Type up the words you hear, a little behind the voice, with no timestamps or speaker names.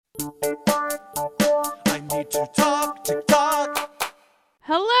I need to talk TikTok.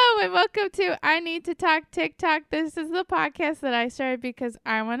 Hello and welcome to I Need to Talk TikTok. This is the podcast that I started because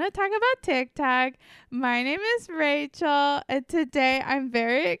I want to talk about TikTok. My name is Rachel, and today I'm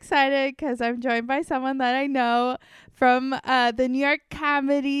very excited because I'm joined by someone that I know from the New York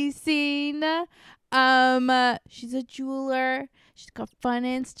comedy scene. She's a jeweler. She's got fun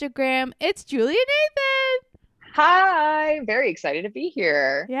Instagram. It's Julia Nathan. Hi, very excited to be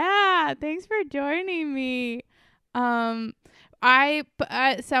here. Yeah, thanks for joining me. Um,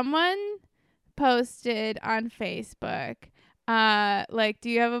 someone posted on Facebook, like, do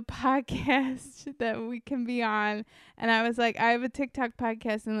you have a podcast that we can be on? And I was like, I have a TikTok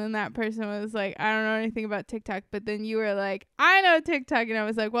podcast. And then that person was like, I don't know anything about TikTok. But then you were like, I know TikTok. And I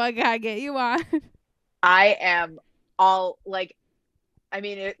was like, well, I gotta get you on. I am all like,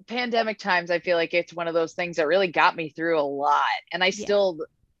 pandemic times, I feel like it's one of those things that really got me through a lot. And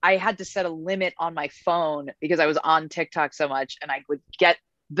I had to set a limit on my phone because I was on TikTok so much, and I would get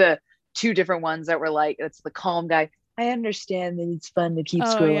the two different ones that were like, it's the calm guy. I understand that it's fun to keep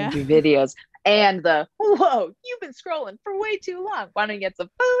scrolling through videos. And the, whoa, you've been scrolling for way too long. Why don't you get some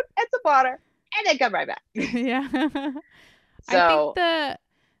food and some water and then come right back? Yeah. So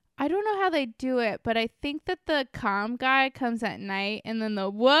I don't know how they do it, but I think that the calm guy comes at night and then the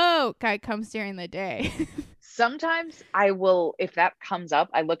whoa guy comes during the day. sometimes I will, if that comes up,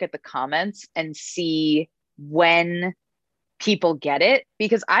 I look at the comments and see when people get it,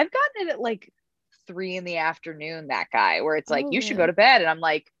 because I've gotten it at like 3 PM, that guy, where it's like, Oh, you should go to really? bed. And I'm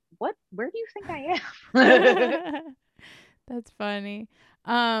like, what? Where do you think I am? That's funny.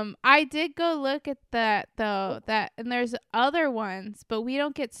 I did go look at that though, and there's other ones, but we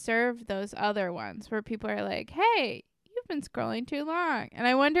don't get served those other ones where people are like, "Hey, you've been scrolling too long." And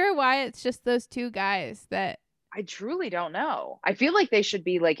I wonder why it's just those two guys that I truly don't know. I feel like they should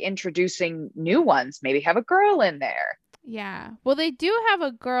be like introducing new ones, maybe have a girl in there. yeah. Well, they do have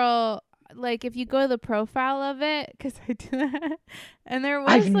a girl, like if you go to the profile of it, cuz I do that. And there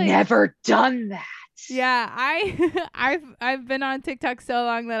was I've like never done that. yeah, I've been on TikTok so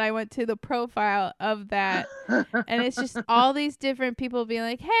long that I went to the profile of that, and it's just all these different people being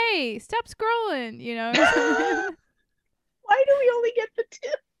like, "Hey, stop scrolling," you know. Why do we only get the two?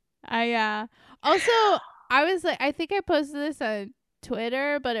 I also I was like, I think I posted this on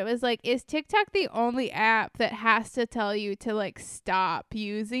Twitter, but it was like, is TikTok the only app that has to tell you to like stop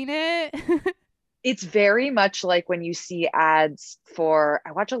using it? It's very much like when you see ads for,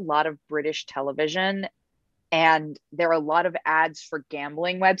 I watch a lot of British television, and there are a lot of ads for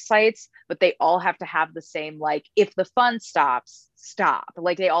gambling websites, but they all have to have the same, like, if the fun stops, stop.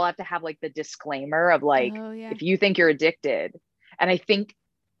 Like they all have to have like the disclaimer of like, Oh yeah. if you think you're addicted. And I think,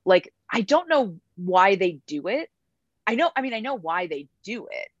 like, I don't know why they do it. I know why they do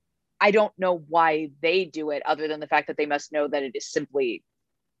it. I don't know why they do it, other than the fact that they must know that it is simply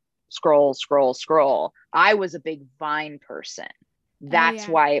scroll, scroll, scroll. I was a big Vine person. Oh That's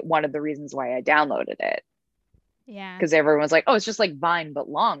yeah. why, one of the reasons why I downloaded it, Yeah. because everyone was like, "Oh, it's just like Vine but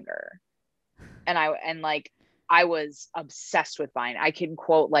longer." And I was obsessed with Vine. I can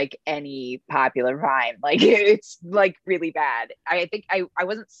quote like any popular Vine. Like it's like really bad. I think I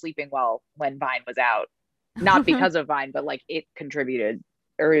wasn't sleeping well when Vine was out. Not because of Vine, but like it contributed,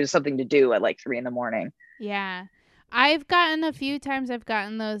 or it was something to do at like 3 AM. Yeah. I've gotten a few times I've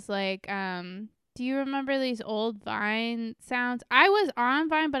gotten those like do you remember these old Vine sounds? I was on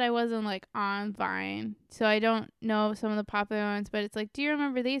Vine, but I wasn't like on Vine. So I don't know some of the popular ones, but it's like, do you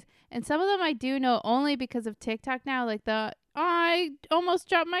remember these? And some of them I do know only because of TikTok now, like the I almost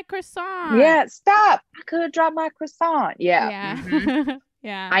dropped my croissant. Yeah, stop. I could have dropped my croissant. Yeah. Yeah.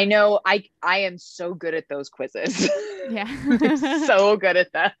 Yeah. I know. I am so good at those quizzes. Yeah. I'm so good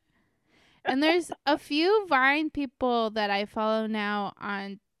at that. And there's a few Vine people that I follow now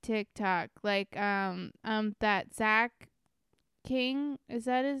on TikTok, like that Zach King, is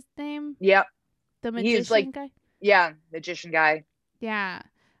that his name? Yep. The He's like, magician guy? yeah, magician guy. Yeah.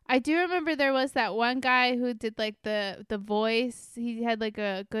 I do remember there was that one guy who did like the voice. He had like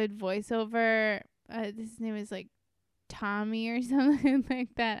a good voiceover. His name is like Tommy or something like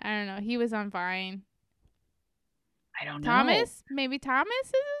that. I don't know. He was on Vine. I don't know. Thomas? Maybe Thomas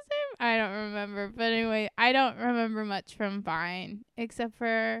is his name? I don't remember. But anyway, I don't remember much from Vine except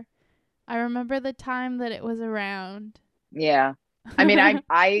for I remember the time that it was around. Yeah.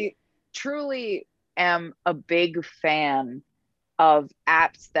 I truly am a big fan of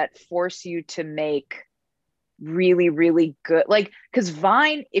apps that force you to make really, really good, like, because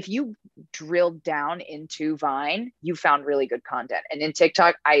Vine, if you drill down into Vine, you found really good content. And in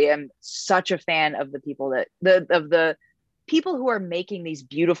TikTok, I am such a fan of the people that the people who are making these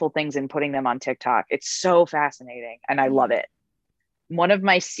beautiful things and putting them on TikTok. It's so fascinating and I love it. One of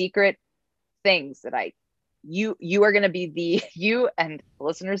my secret things that you are going to be you and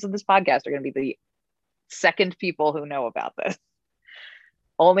listeners of this podcast are going to be the second people who know about this.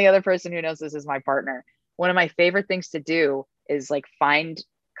 Only other person who knows this is my partner. One of my favorite things to do is like find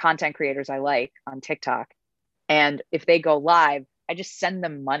content creators I like on TikTok. And if they go live, I just send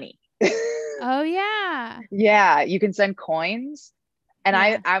them money. Oh yeah. Yeah, you can send coins. And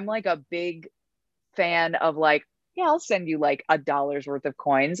Yeah. I'm like a big fan of like, yeah, I'll send you like $1 worth of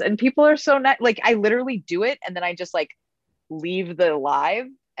coins. And people are so nice. Like I literally do it and then I just like leave the live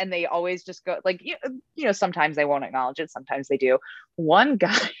and they always just go like, you know, sometimes they won't acknowledge it. Sometimes they do. One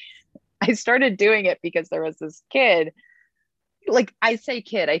guy, I started doing it because there was this kid, like I say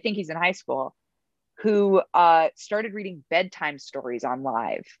kid, I think he's in high school, who started reading bedtime stories on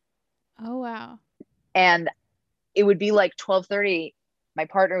live. Oh wow. And it would be like 12:30. My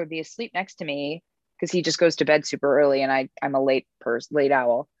partner would be asleep next to me because he just goes to bed super early and I'm a late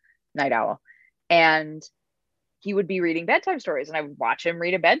owl, night owl. And he would be reading bedtime stories and I would watch him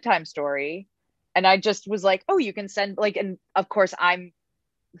read a bedtime story. And I just was like, oh, you can send like, and of course I'm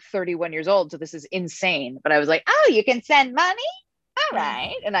 31 years old, so this is insane. But I was like, oh, you can send money? All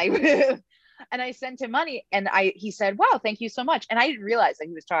right. And I sent him money and he said, wow, thank you so much. And I didn't realize that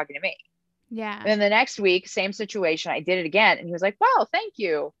he was talking to me. Yeah. And then the next week, same situation, I did it again. And he was like, wow, thank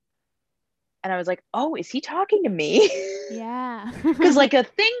you. And I was like, oh, is he talking to me? Yeah. Because like a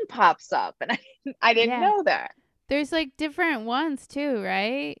thing pops up and I didn't Yeah. know that. There's like different ones too,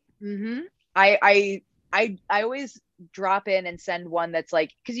 right? Mm-hmm. I always drop in and send one that's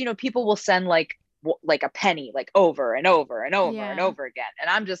like, because you know people will send like a penny like over and over and over and Yeah. over again, and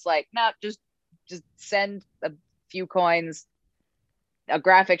I'm just like, no, just send a few coins, a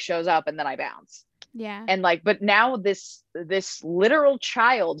graphic shows up, and then I bounce. Yeah. And like, but now this literal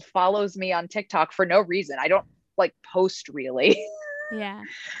child follows me on TikTok for no reason. I don't like post really. Yeah.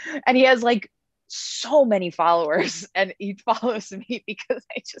 And he has like so many followers and he follows me because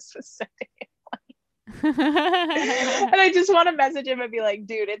I just was sending him and I just want to message him and be like,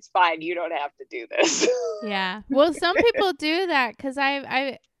 dude, it's fine, you don't have to do this. Yeah. Well, some people do that because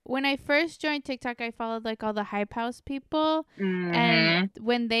I when I first joined TikTok, I followed like all the Hype House people, and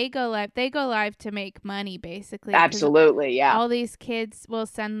when they go live to make money basically. 'cause Absolutely, yeah. all these kids will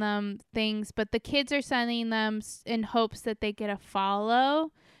send them things, but the kids are sending them in hopes that they get a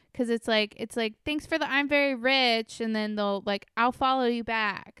follow. Cause it's like thanks for the I'm very rich, and then they'll like I'll follow you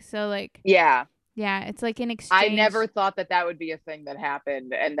back. So like Yeah. yeah, it's like an exchange. I never thought that would be a thing that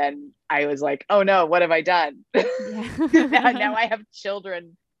happened, and then I was like, oh no, what have I done? Yeah. now I have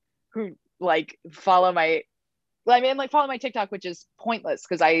children who like follow my TikTok, which is pointless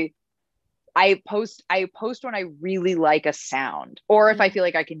because I post when I really like a sound or if I feel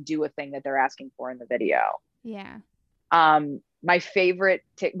like I can do a thing that they're asking for in the video. Yeah. My favorite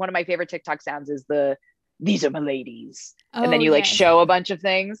one of my favorite TikTok sounds is these are my ladies. Oh, and then you like yes. show a bunch of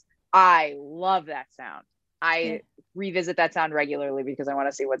things. I love that sound. I revisit that sound regularly because I want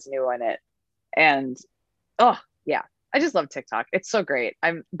to see what's new in it. And oh yeah, I just love TikTok. It's so great.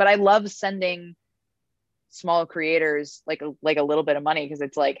 But I love sending small creators like a little bit of money because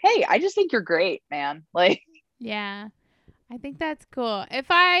it's like, hey, I just think you're great, man. Like Yeah. I think that's cool. I've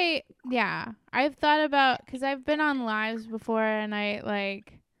thought about, because I've been on lives before and I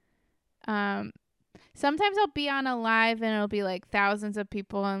like, sometimes I'll be on a live and it'll be like thousands of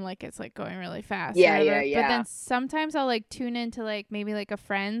people and like it's like going really fast. Yeah, or whatever. yeah. But then sometimes I'll like tune into like maybe like a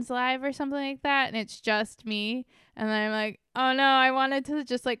friend's live or something like that and it's just me. And then I'm like, oh no, I wanted to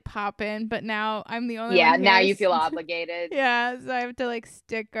just like pop in, but now I'm the only one. Yeah, now here. you feel obligated. Yeah, so I have to like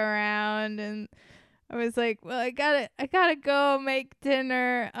stick around, and I was like, well, I gotta go make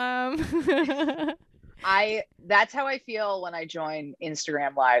dinner. That's how I feel when I join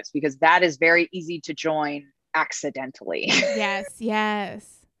Instagram lives because that is very easy to join accidentally.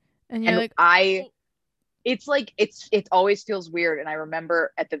 Yes. And you're like, it's like it always feels weird. And I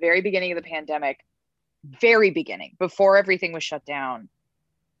remember at the very beginning of the pandemic, before everything was shut down,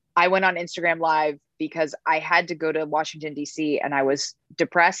 I went on Instagram live because I had to go to Washington, D.C. and I was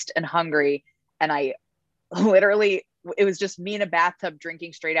depressed and hungry. And I literally, it was just me in a bathtub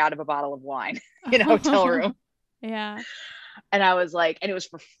drinking straight out of a bottle of wine in a hotel room. Yeah. And I was like, and it was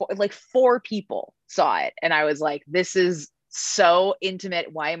for four people saw it. And I was like, this is so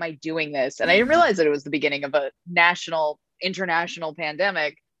intimate. Why am I doing this? And I didn't realize that it was the beginning of a international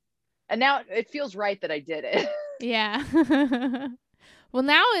pandemic. And now it feels right that I did it. Yeah. Well,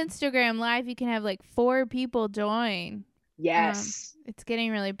 now Instagram Live, you can have like 4 people join. Yes. It's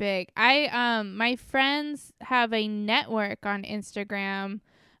getting really big. My friends have a network on Instagram,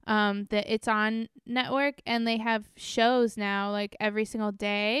 that it's on network, and they have shows now like every single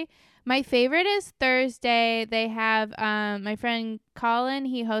day. My favorite is Thursday. They have my friend Colin.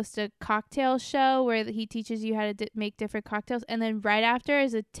 He hosts a cocktail show where he teaches you how to make different cocktails, and then right after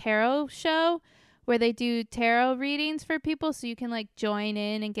is a tarot show where they do tarot readings for people, so you can like join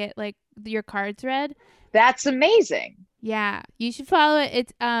in and get like your cards read. That's amazing. Yeah, you should follow it.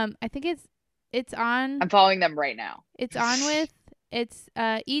 It's I think it's on. I'm following them right now. It's on with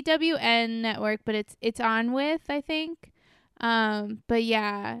EWN network, but it's on with, I think. But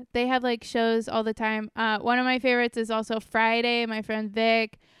yeah, they have like shows all the time. One of my favorites is also Friday. My friend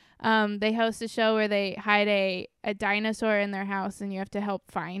Vic, they host a show where they hide a dinosaur in their house and you have to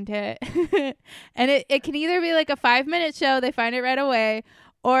help find it. And it can either be like a 5-minute show, they find it right away,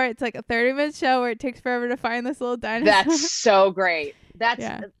 or it's like a 30-minute show where it takes forever to find this little dinosaur. That's so great.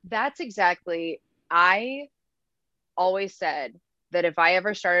 Yeah. That's exactly, I always said that if I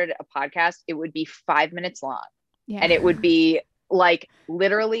ever started a podcast, it would be 5 minutes long. Yeah. And it would be like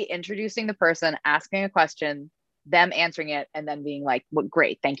literally introducing the person, asking a question, them answering it, and then being like, well,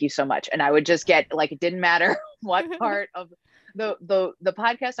 great, thank you so much. And I would just get like, it didn't matter what part of the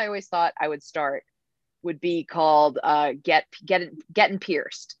podcast I always thought I would start would be called Getting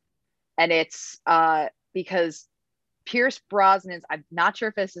Pierced. And it's because Pierce Brosnan's, I'm not sure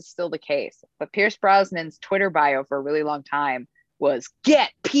if this is still the case, but Pierce Brosnan's Twitter bio for a really long time was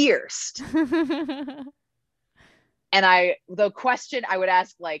 "Get Pierced." And the question I would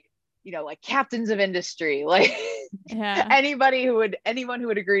ask, like, you know, like captains of industry, like Yeah. anyone who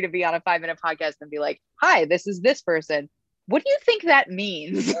would agree to be on a 5-minute podcast and be like, "Hi, this is this person. What do you think that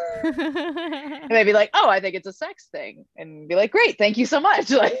means?" And they'd be like, "Oh, I think it's a sex thing." And be like, "Great, thank you so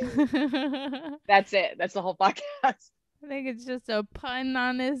much." Like, that's it. That's the whole podcast. I think it's just a pun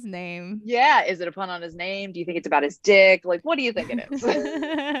on his name. Yeah. Is it a pun on his name? Do you think it's about his dick? Like, what do you think it is?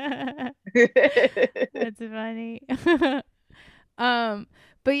 That's funny.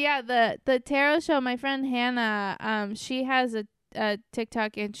 But yeah, the tarot show, my friend Hannah, she has a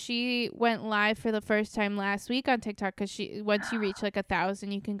TikTok, and she went live for the first time last week on TikTok, because once you reach like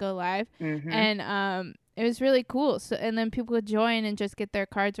 1,000 you can go live. Mhm. And it was really cool. So, and then people could join and just get their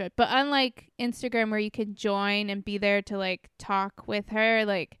cards read. But unlike Instagram where you can join and be there to like talk with her,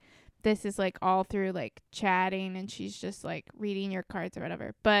 like this is like all through like chatting, and she's just like reading your cards or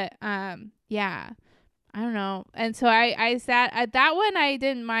whatever. But yeah, I don't know. And so I sat at that one. I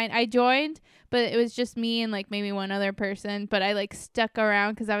didn't mind. I joined, but it was just me and like maybe one other person. But I like stuck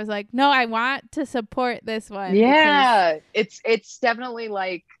around because I was like, no, I want to support this one. Yeah, it's definitely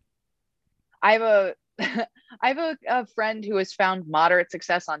like, I have a I have a friend who has found moderate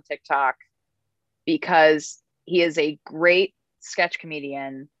success on TikTok because he is a great sketch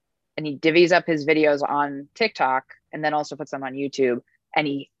comedian, and he divvies up his videos on TikTok and then also puts them on YouTube. And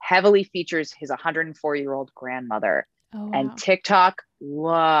he heavily features his 104-year-old grandmother. Oh, wow. And TikTok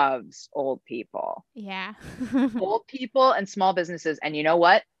loves old people. Yeah. Old people and small businesses. And you know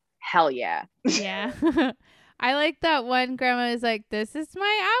what? Hell yeah. Yeah. I like that one grandma is like, this is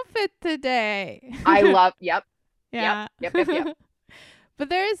my outfit today. I love, yep. Yeah. Yep. But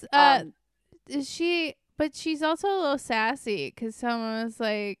there's, but she's also a little sassy because someone was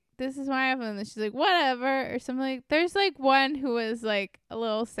like, this is my outfit. And she's like, whatever, or something. Like, there's like one who was like a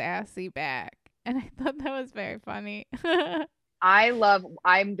little sassy back. And I thought that was very funny.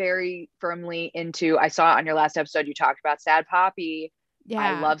 I'm very firmly into, I saw on your last episode, you talked about Sad Poppy. Yeah.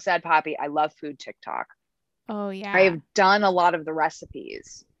 I love Sad Poppy. I love food TikTok. Oh, yeah. I have done a lot of the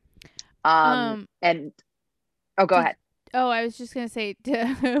recipes. And go ahead. Oh, I was just going to say,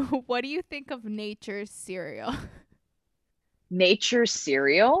 what do you think of Nature's cereal? Nature's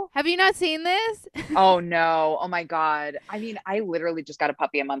cereal? Have you not seen this? Oh, no. Oh, my God. I mean, I literally just got a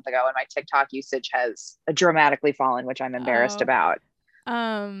puppy a month ago, and my TikTok usage has dramatically fallen, which I'm embarrassed about.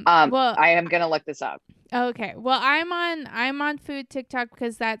 Well, I am going to look this up. Okay. Well, I'm on food TikTok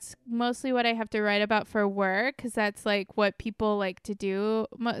because that's mostly what I have to write about for work, because that's like what people like to do.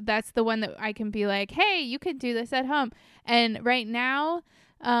 That's the one that I can be like, hey, you can do this at home. And right now,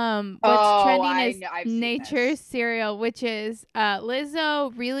 what's trending is Nature's cereal, which is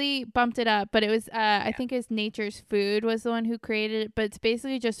Lizzo really bumped it up, but it was I think it's Nature's Food was the one who created it, but it's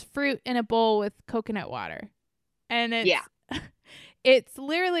basically just fruit in a bowl with coconut water. And it's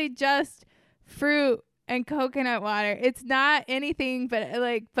literally just fruit and coconut water. It's not anything but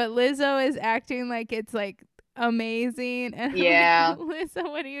Lizzo is acting like it's like amazing, and yeah. I'm like, Lizzo,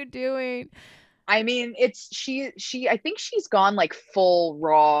 what are you doing? I mean, it's she I think she's gone like full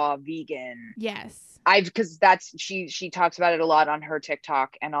raw vegan. Yes. because she talks about it a lot on her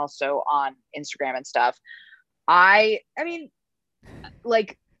TikTok and also on Instagram and stuff. I mean,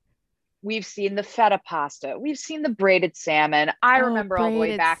 like, we've seen the feta pasta, we've seen the braided salmon. I Oh, remember all the way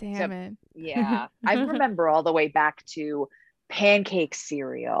braided back to, salmon. yeah, I remember all the way back to pancake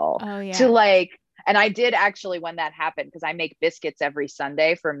cereal Oh to yeah. like, and I did actually when that happened, because I make biscuits every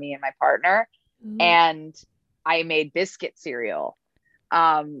Sunday for me and my partner, Ooh. and I made biscuit cereal,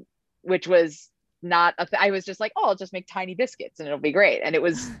 which was not I was just like, oh, I'll just make tiny biscuits and it'll be great. And it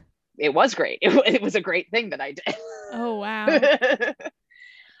was great. It was a great thing that I Oh wow. did.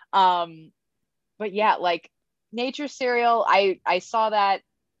 But yeah, like nature cereal, I saw that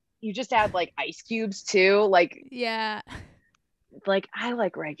you just add like ice cubes too. Yeah. Like I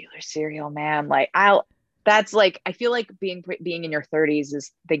like regular cereal, man. Like I'll that's like I feel like being in your 30s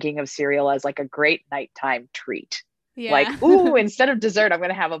is thinking of cereal as like a great nighttime treat. Like, Yeah. ooh, instead of dessert, I'm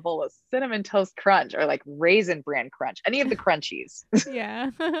gonna have a bowl of cinnamon toast crunch or like raisin bran crunch, any of the crunchies.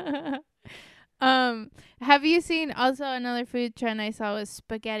 Yeah. Have you seen also another food trend I saw was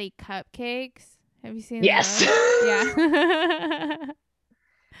spaghetti cupcakes? Have you seen Yes. those? Yeah.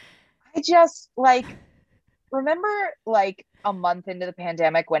 I just like remember like a month into the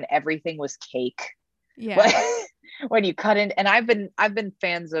pandemic when everything was cake. Like Yeah. when you cut in, and I've been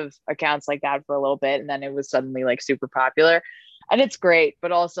fans of accounts like that for a little bit, and then it was suddenly like super popular. And it's great,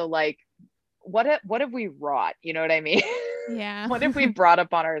 but also like what have we wrought? You know what I mean? Yeah. What have we brought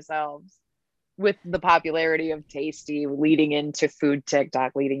up on ourselves with the popularity of Tasty leading into food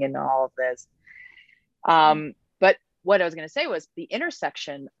TikTok, leading into all of this? But what I was going to say was the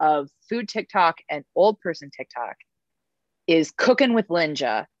intersection of food TikTok and old person TikTok is Cooking with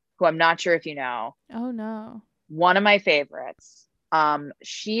Linja, who I'm not sure if you know, Oh no. one of my favorites.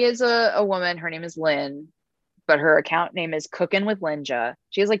 She is a woman. Her name is Lynn, but her account name is Cooking with Linja.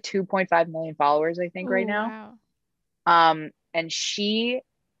 She has like 2.5 million followers, I think, Oh right now. wow. And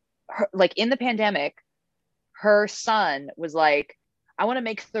like in the pandemic, her son was like, I want to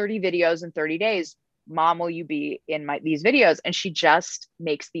make 30 videos in 30 days. Mom, will you be in these videos? And she just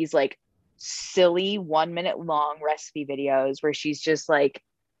makes these like silly 1 minute long recipe videos where she's just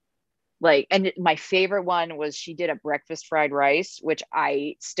and my favorite one was she did a breakfast fried rice, which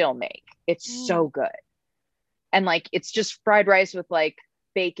I still make. It's so Ooh. good. And like it's just fried rice with like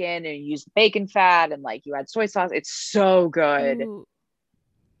bacon, and you use bacon fat, and like you add soy sauce. It's so good. Ooh.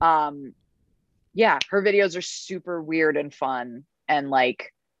 Um yeah, her videos are super weird and fun, and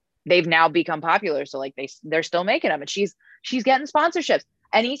like they've now become popular, so like they're still making them, and she's getting sponsorships.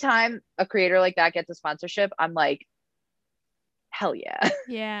 Anytime a creator like that gets a sponsorship, I'm like, hell yeah.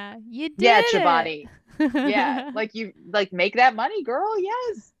 Yeah. You Yeah, did Chobani. Yeah, it. like you like make that money, girl.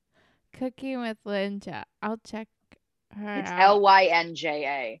 Yes. Cooking with Linja. I'll check her It's out.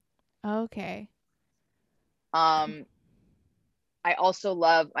 Lynja. Okay. um I also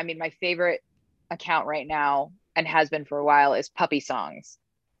love, I mean, my favorite account right now and has been for a while is Puppy Songs,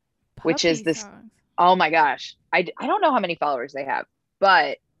 which is Puppy this, songs. oh my gosh, I don't know how many followers they have,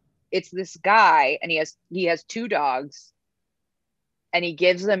 but it's this guy, and he has two dogs, and he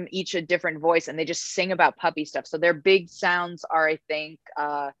gives them each a different voice, and they just sing about puppy stuff. So their big sounds are, I think,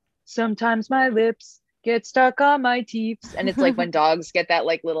 sometimes my lips get stuck on my teeth, and it's like when dogs get that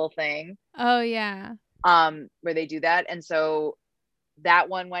like little thing, Oh yeah. where they do that. And so that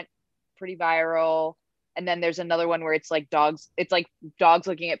one went pretty viral. And then there's another one where it's like dogs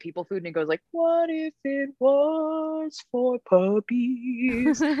looking at people food, and it goes like, what if it was for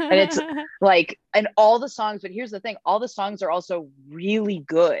puppies? And it's like, and all the songs, but here's the thing, all the songs are also really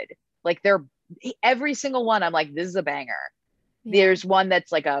good. Like they're every single one, I'm like, this is a banger. Yeah. There's one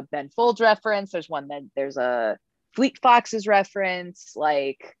that's like a Ben Folds reference. There's a Fleet Foxes reference.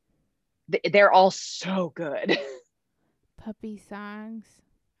 Like they're all so good. Puppy songs.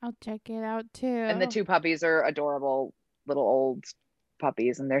 I'll check it out And the too. two puppies are adorable little old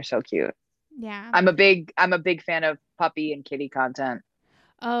puppies, and they're so cute. Yeah. I'm a big fan of puppy and kitty content.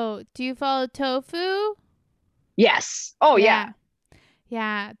 Oh, do you follow Tofu? Yes. Oh yeah. Yeah.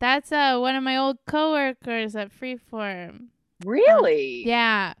 Yeah. That's one of my old coworkers at Freeform. Really?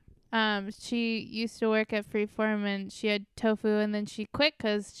 Yeah. She used to work at Freeform and she had Tofu and then she quit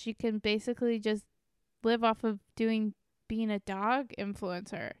because she can basically just live off of being a dog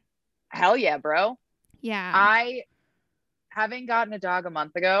influencer. Hell yeah, bro. Yeah. I having gotten a dog a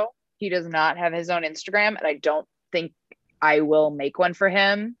month ago, he does not have his own Instagram, and I don't think I will make one for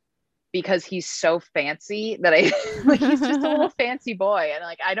him because he's so fancy that I like he's just a little fancy boy, and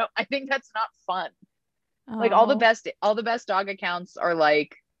like I think that's not fun. Like all the Oh. best dog accounts are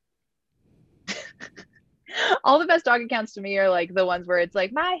like All the best dog accounts to me are like the ones where it's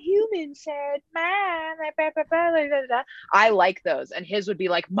like, my human said, man. I like those. And his would be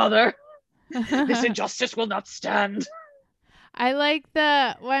like, mother, this injustice will not stand. I like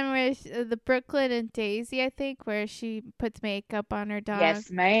the one where the Brooklyn and Daisy, I think, where she puts makeup on her dog.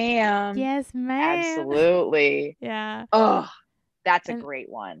 Yes, ma'am. Yes, ma'am. Absolutely. Yeah. Oh, that's a And, great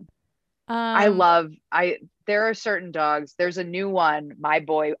one. Um, There are certain dogs. There's a new one, my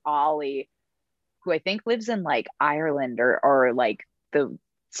boy Ollie, who I think lives in like Ireland or like the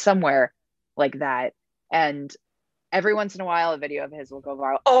somewhere like that. And every once in a while, a video of his will go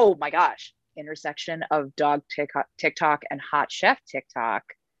viral. Oh my gosh, intersection of dog TikTok and hot chef TikTok.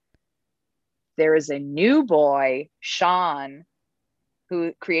 There is a new boy, Sean,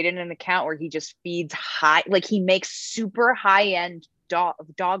 who created an account where he just feeds like he makes super high end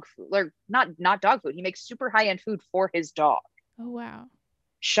dog food, or not dog food. He makes super high end food for his dog. oh wow.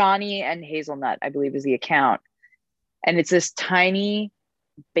 Shawnee and Hazelnut, I believe, is the account, and it's this tiny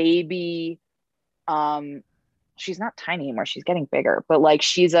baby. She's not tiny anymore. She's getting bigger, but like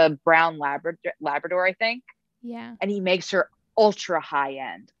she's a brown Labrador, I think. Yeah. And he makes her ultra high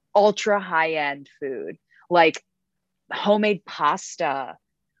end food, like homemade pasta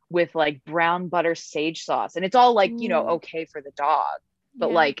with like brown butter sage sauce, and it's all like Ooh. Okay for the dog, but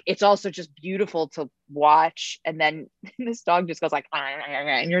Yeah. like it's also just beautiful to watch. And then this dog just goes like,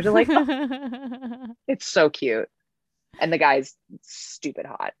 and you're just like, oh, it's so cute. And the guy's stupid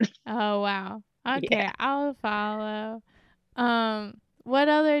hot. Oh wow. Okay, Yeah. I'll follow. What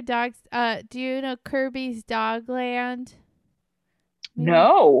other dogs? Do you know Kirby's Dogland? Maybe?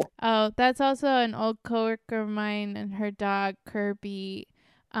 No. Oh, that's also an old coworker of mine and her dog Kirby.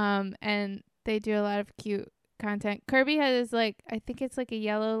 And they do a lot of cute content. Kirby has like, I think it's like a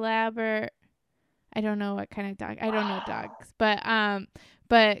yellow lab, or I don't know what kind of dog. I don't know dogs,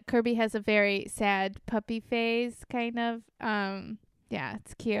 but Kirby has a very sad puppy phase kind of. Yeah,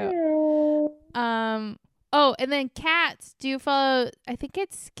 it's cute. Oh, and then cats. Do you follow? I think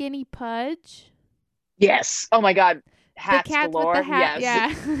it's Skinny Pudge. Yes. Oh my God. Hats the cat galore. with the hat.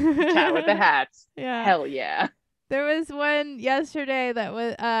 Yes. Yeah. Cat with the hats. Yeah. Hell yeah. There was one yesterday that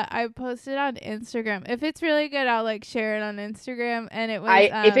was I posted on Instagram. If it's really good, I'll like share it on Instagram. And it was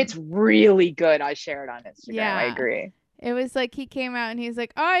If it's really good, I share it on Instagram. Yeah. I agree. It was like he came out and he's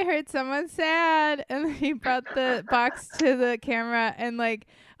like, "Oh, I heard someone's sad," and then he brought the box to the camera, and like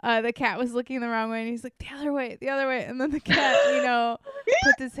the cat was looking the wrong way, and he's like, the other way," and then the cat,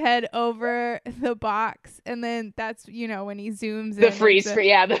 puts his head over the box, and then that's when he zooms in. The freeze screen,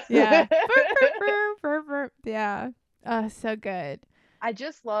 yeah. Yeah. Yeah. Oh, so good. I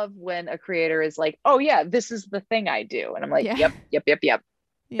just love when a creator is like, "Oh yeah, this is the thing I do," and I'm like, Yeah. "Yep. Yeah.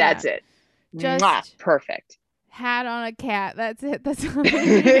 That's it. Just Mwah, perfect." Hat on a cat. That's it. That's all I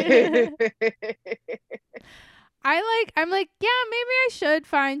need. I'm like, yeah, maybe I should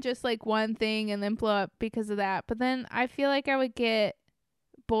find just like one thing and then blow up because of that. But then I feel like I would get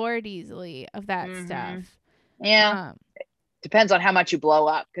bored easily of that stuff. Yeah. Depends on how much you blow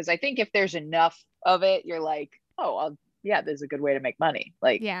up. Because I think if there's enough of it, you're like, oh, yeah, this is a good way to make money.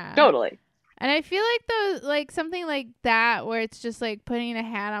 Like, yeah, totally. And I feel like something like that where it's just like putting a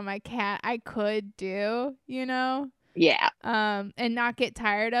hat on my cat, I could do, Yeah. And not get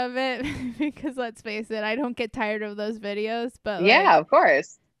tired of it because let's face it, I don't get tired of those videos, but yeah, of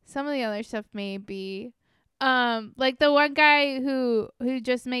course. Some of the other stuff maybe. Like the one guy who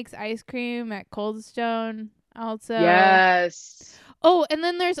just makes ice cream at Cold Stone also. Yes. Oh, and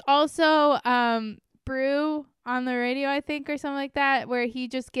then there's also Brew on the radio, I think, or something like that, where he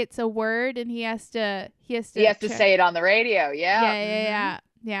just gets a word and he has to say it on the radio. Yeah.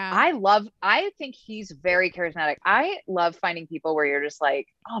 Yeah. I think he's very charismatic. I love finding people where you're just like,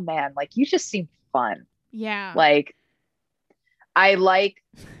 oh man, like you just seem fun. Yeah. Like I like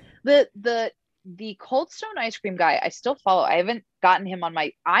the Cold Stone ice cream guy. I still follow. I haven't gotten him on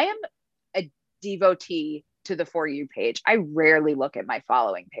I am a devotee to the For You page. I rarely look at my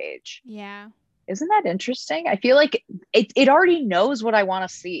following page. Yeah. Isn't that interesting? I feel like it already knows what I want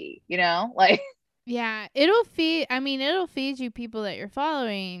to see, like. Yeah, it'll feed you people that you're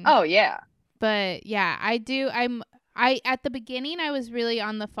following. Oh yeah. But yeah, at the beginning I was really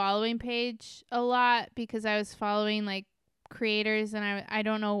on the following page a lot because I was following like creators, and I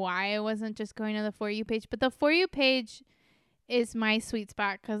don't know why I wasn't just going to the For You page, but the For You page is my sweet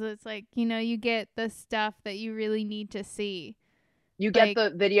spot because it's like, you get the stuff that you really need to see. You get the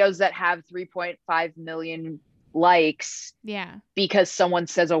videos that have 3.5 million likes. Yeah. Because someone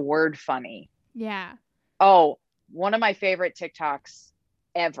says a word funny. Yeah. Oh, one of my favorite TikToks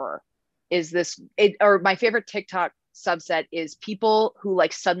ever is my favorite TikTok subset is people who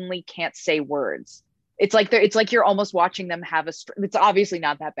like suddenly can't say words. it's like you're almost watching them have it's obviously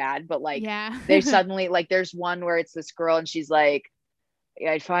not that bad, but like Yeah. they suddenly like there's one where it's this girl and she's like,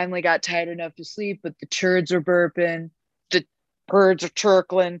 yeah, I finally got tired enough to sleep, but the turds are burping, the birds are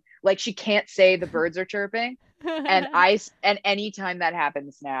chirping. Like she can't say the birds are chirping. And anytime that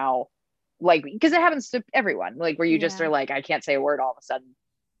happens now, like because it happens to everyone, like where you just Yeah. are like, I can't say a word all of a sudden.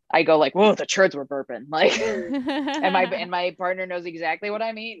 I go like, whoa, the turds were burping. Like and my partner knows exactly what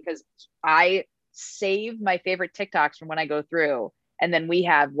I mean because I save my favorite TikToks from when I go through, and then we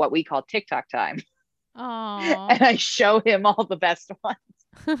have what we call TikTok time. Oh. And I show him all the best ones.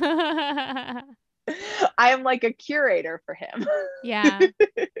 I am like a curator for him. Yeah.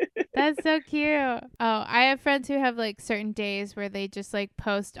 That's so cute. Oh, I have friends who have like certain days where they just like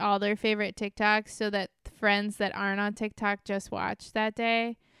post all their favorite TikToks so that friends that aren't on TikTok just watch that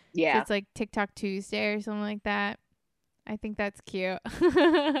day. So Yeah. it's like TikTok Tuesday or something like that. I think that's cute.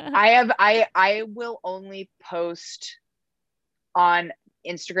 I will only post on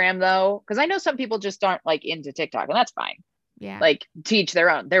Instagram though, because I know some people just aren't like into TikTok, and that's fine. Yeah. Like teach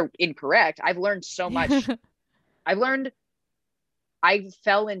their own. They're incorrect. I've learned so much. I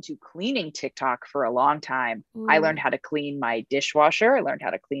fell into cleaning TikTok for a long time. I learned how to clean my dishwasher. I learned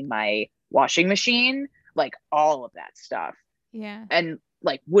how to clean my washing machine, like all of that stuff. Yeah. And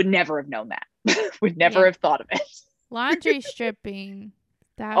like would never have known that. Would never have thought of it. Laundry stripping.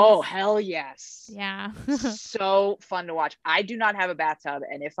 Oh, hell yes. Yeah. So fun to watch. I do not have a bathtub,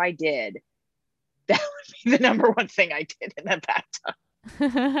 and if I did, that would be the number one thing I did in that bathtub.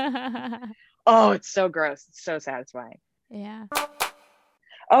 Oh, it's so gross. It's so satisfying. Yeah.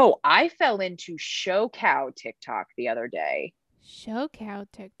 Oh, I fell into show cow TikTok the other day. Show cow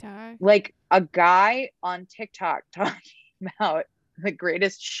TikTok. Like a guy on TikTok talking about the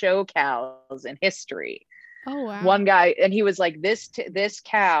greatest show cows in history. Oh, wow. One guy, and he was like, this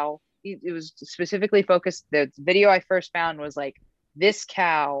cow, it was specifically focused. The video I first found was like, this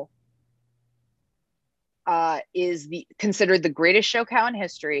cow is considered the greatest show cow in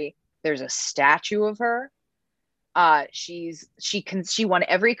history. There's a statue of her. She won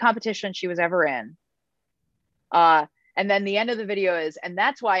every competition she was ever in. And then the end of the video is, and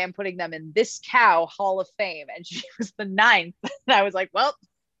that's why I'm putting them in this cow Hall of Fame. And she was the 9th. And I was like, well,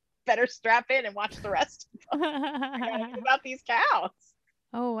 better strap in and watch the rest of them. I gotta think about these cows.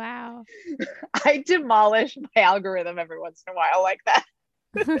 Oh, wow. I demolish my algorithm every once in a while like that.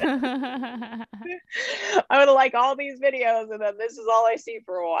 I would like all these videos, and then this is all I see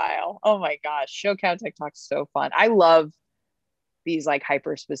for a while. Oh my gosh, show cow TikTok's so fun. I love these like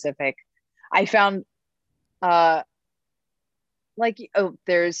hyper specific. I found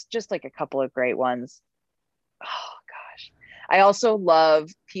there's just like a couple of great ones. Oh gosh. I also love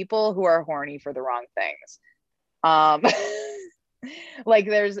people who are horny for the wrong things. Like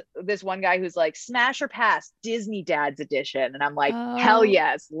there's this one guy who's like smash or pass Disney Dad's edition, and I'm like, hell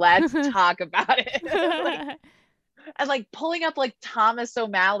yes, let's talk about it. And like pulling up like Thomas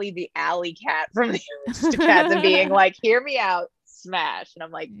O'Malley, the alley cat from the Aristocats, and being like, hear me out, smash. And I'm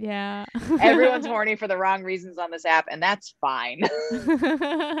like, yeah, everyone's horny for the wrong reasons on this app, and that's fine.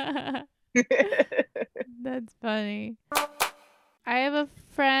 That's funny. I have a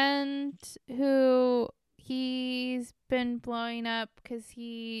friend who he's been blowing up because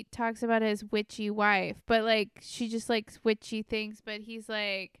he talks about his witchy wife, but like she just likes witchy things. But he's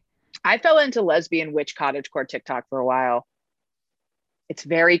like, I fell into lesbian witch cottagecore TikTok for a while. It's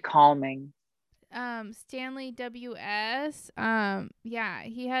very calming. Stanley WS. Yeah,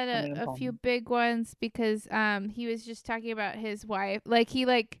 he had a few big ones because he was just talking about his wife. Like he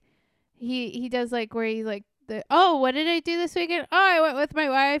does like where he like what did I do this weekend? Oh, I went with my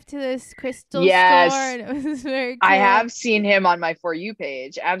wife to this crystal store, and it was very cool. I have seen him on my For You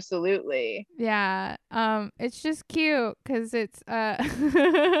page. Absolutely. Yeah. It's just cute because it's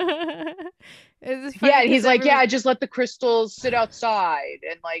it's funny. Yeah, he's like, I just let the crystals sit outside,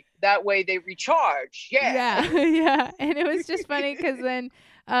 and like that way they recharge. Yeah. And it was just funny because then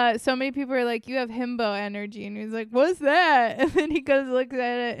so many people are like, you have himbo energy, and he's like, what's that? And then he goes looks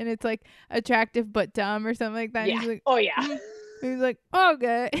at it, and it's like attractive but dumb or something like that. Yeah. And he's like, oh yeah. He's like,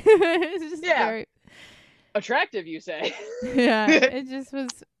 okay. It's just very attractive, you say. Yeah, it just was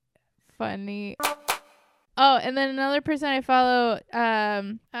funny. Oh, and then another person I follow,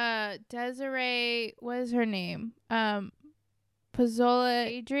 Desiree, what is her name?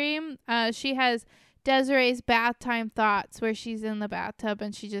 Pizzola Dream. She has Desiree's bath time thoughts where she's in the bathtub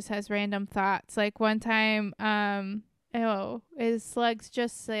and she just has random thoughts. Like one time, is slugs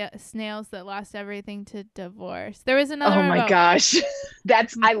just snails that lost everything to divorce? There was another one. Oh my gosh.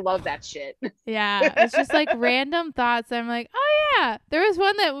 I love that shit. Yeah. It's just like random thoughts. I'm like, oh yeah. There was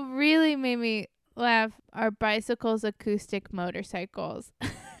one that really made me laugh are bicycles, acoustic motorcycles.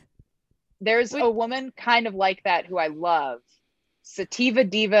 There's Which- a woman kind of like that who I love, Sativa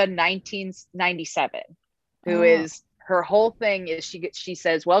Diva 1997, who Oh. is her whole thing is she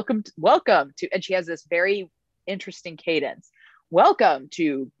says welcome to, and she has this very interesting cadence. Welcome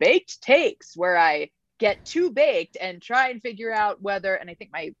to Baked Takes, where I get too baked and try and figure out whether, and I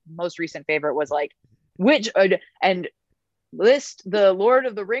think my most recent favorite was like which and list the Lord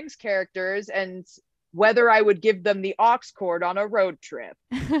of the Rings characters and whether I would give them the aux cord on a road trip.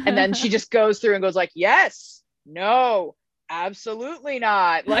 And then she just goes through and goes like, yes, no, absolutely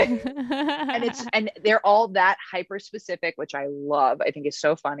not. Like, and they're all that hyper specific, which I love. I think is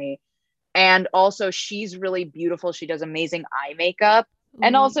so funny. And also she's really beautiful. She does amazing eye makeup.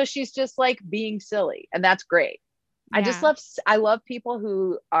 And also she's just like being silly. And that's great. Yeah. I love people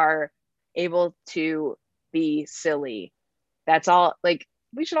who are able to be silly. That's all. Like,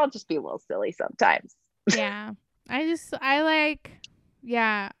 we should all just be a little silly sometimes. Yeah. I just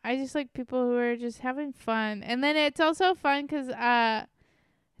like people who are just having fun. And then it's also fun because I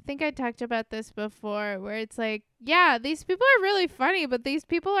think I talked about this before, where it's like, yeah, these people are really funny, but these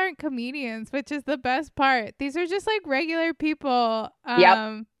people aren't comedians, which is the best part. These are just like regular people.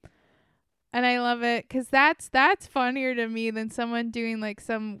 Yep. And I love it because that's funnier to me than someone doing like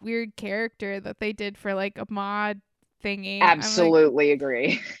some weird character that they did for like a mod thingy. Absolutely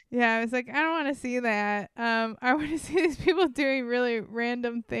agree. Yeah, I was like, I don't want to see that. I want to see these people doing really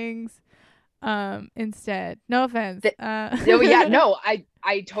random things instead. No offense. No,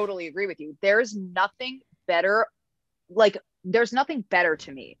 I totally agree with you. There's nothing better, like there's nothing better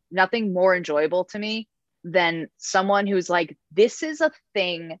to me, nothing more enjoyable to me than someone who's like, this is a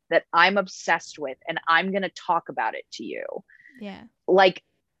thing that I'm obsessed with and I'm going to talk about it to you. Yeah. Like,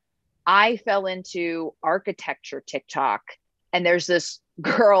 I fell into architecture TikTok, and there's this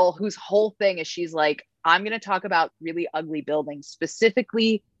girl whose whole thing is she's like, I'm going to talk about really ugly buildings.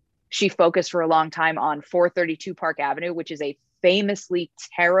 Specifically, she focused for a long time on 432 Park Avenue, which is a famously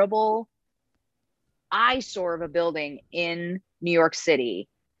terrible eyesore of a building in New York City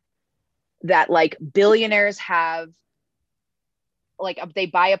that like billionaires have, like they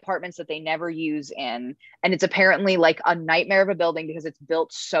buy apartments that they never use in, and it's apparently like a nightmare of a building because it's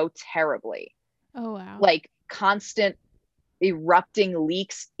built so terribly. Oh wow. Like constant erupting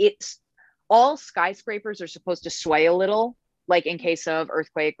leaks. It's all skyscrapers are supposed to sway a little, like in case of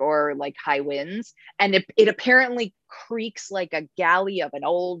earthquake or like high winds, and it apparently creaks like a galley of an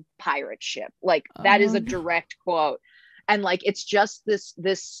old pirate ship. Like that is a direct quote. And like it's just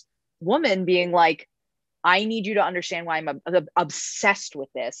this woman being like, I need you to understand why I'm obsessed with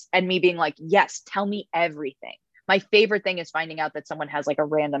this. And me being like, yes, tell me everything. My favorite thing is finding out that someone has like a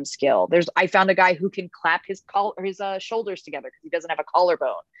random skill. I found a guy who can clap his shoulders together because he doesn't have a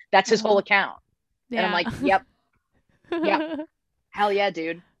collarbone. That's his whole account. Yeah. And I'm like, yep. Hell yeah,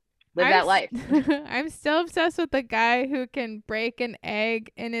 dude. Live that life. I'm still obsessed with the guy who can break an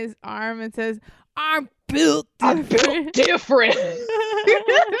egg in his arm and says, I'm built different.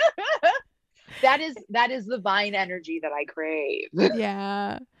 That is the Vine energy that I crave.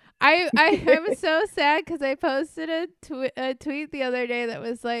 Yeah. I was so sad because I posted a tweet the other day that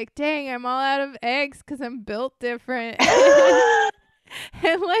was like, dang, I'm all out of eggs because I'm built different.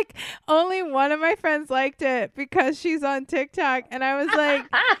 And like only one of my friends liked it because she's on TikTok. And I was like,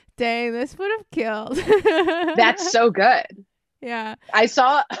 dang, this would have killed. That's so good. Yeah. I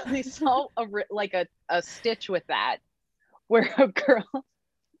saw a stitch with that where a girl,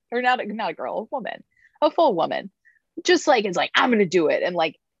 or not a girl, a woman, a full woman, just like is like, I'm gonna do it, and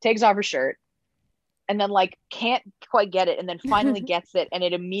like takes off her shirt and then like can't quite get it and then finally gets it, and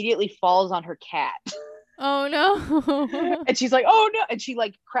it immediately falls on her cat. Oh no. And she's like, oh no, and she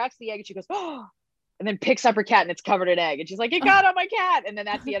like cracks the egg and she goes, oh, and then picks up her cat and it's covered in egg, and she's like, it got on my cat. And then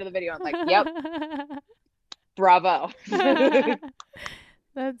that's the end of the video. I'm like, yep. Bravo.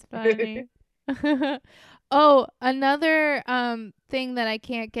 That's funny. Oh, another thing that I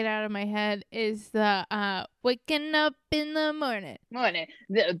can't get out of my head is the waking up in the morning.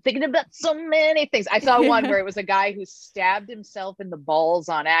 Thinking about so many things. I saw one where it was a guy who stabbed himself in the balls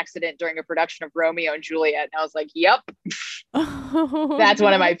on accident during a production of Romeo and Juliet. And I was like, yep. That's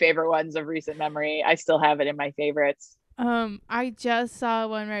one of my favorite ones of recent memory. I still have it in my favorites. I just saw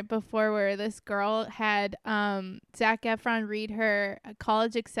one right before where this girl had Zac Efron read her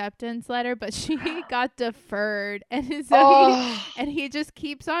college acceptance letter, but she got deferred, and so he just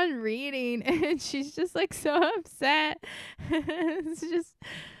keeps on reading, and she's just like so upset. It's just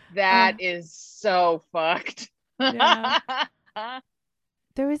that is so fucked. Yeah.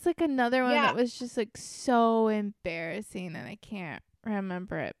 There was like another one that was just like so embarrassing, and I can't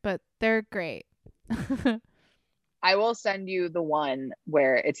remember it, but they're great. I will send you the one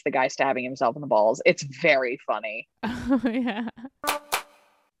where it's the guy stabbing himself in the balls. It's very funny. Oh yeah.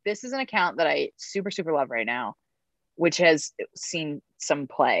 This is an account that I super, super love right now, which has seen some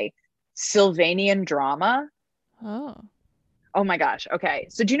play. Sylvanian Drama. Oh. Oh my gosh. Okay.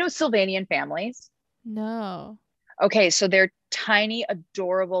 So do you know Sylvanian families? No. Okay, so they're tiny,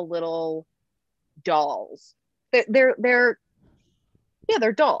 adorable little dolls. They're yeah,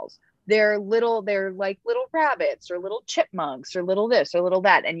 they're dolls. They're like little rabbits or little chipmunks or little this or little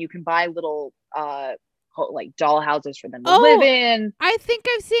that. And you can buy little like doll houses for them to live in. I think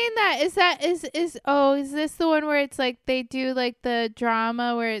I've seen that. Is this the one where it's like they do like the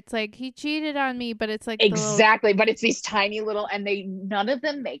drama where it's like he cheated on me, but it's like Exactly, but it's these tiny little, and none of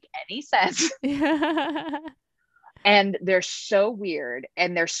them make any sense. And they're so weird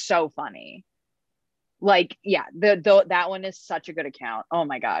and they're so funny. Like, yeah, that one is such a good account. Oh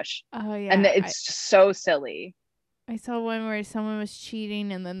my gosh. Oh yeah. And it's so silly. I saw one where someone was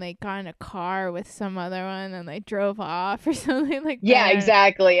cheating and then they got in a car with some other one and they drove off or something like that. Yeah,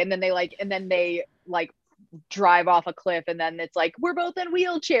 exactly. And then they drive off a cliff, and then it's like, we're both in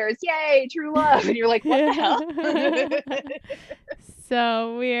wheelchairs. Yay, true love. And you're like, what the hell?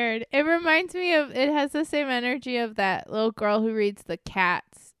 So weird. It reminds me of, it has the same energy of that little girl who reads the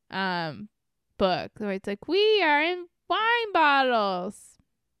Cats book where it's like, we are in wine bottles.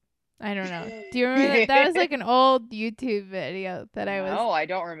 I don't know. Do you remember that? That was like an old YouTube video that I was. No, I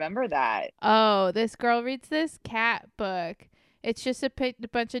don't remember that. Oh, this girl reads this cat book. It's just a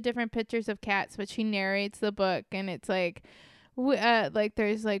bunch of different pictures of cats, but she narrates the book, and it's like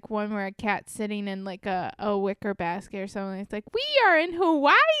there's like one where a cat's sitting in like a wicker basket or something. It's like, we are in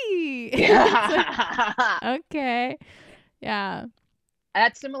Hawaii. Like, okay, yeah.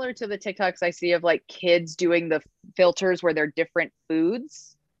 That's similar to the TikToks I see of like kids doing the filters where they're different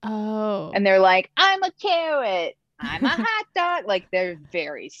foods. Oh. And they're like, I'm a carrot, I'm a hot dog. Like, they're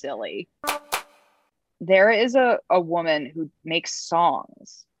very silly. There is a woman who makes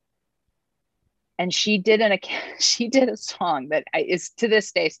songs. And she did a song that is to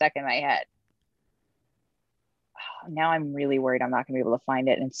this day stuck in my head. Oh, now I'm really worried I'm not gonna be able to find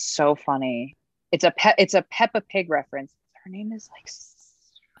it. And it's so funny. It's a Peppa Pig reference. Her name is like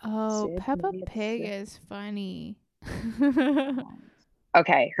Peppa Pig is funny.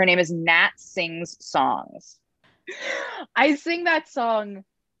 Okay, her name is Nat Sings Songs. I sing that song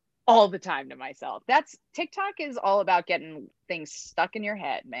all the time to myself. TikTok is all about getting things stuck in your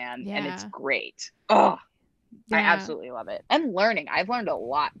head, man. Yeah. And it's great. Oh, yeah. I absolutely love it. And learning. I've learned a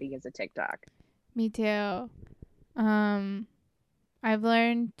lot because of TikTok. Me too. I've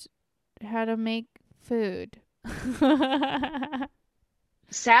learned how to make food.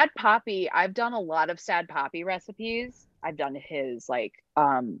 Sad Poppy, I've done a lot of Sad Poppy recipes. I've done his like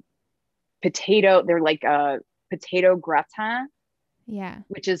potato, they're like potato gratin. Yeah.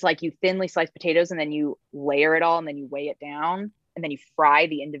 Which is like you thinly slice potatoes and then you layer it all and then you weigh it down and then you fry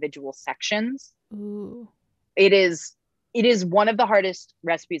the individual sections. Ooh. It is one of the hardest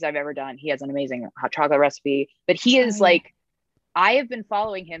recipes I've ever done. He has an amazing hot chocolate recipe, but he is like, I have been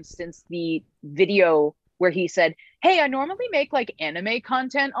following him since the video where he said, hey, I normally make like anime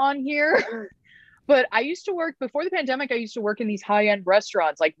content on here. But I used to work before the pandemic. I used to work in these high-end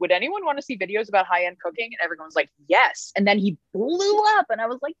restaurants. Like, would anyone want to see videos about high-end cooking? And everyone was like, yes. And then he blew up, and I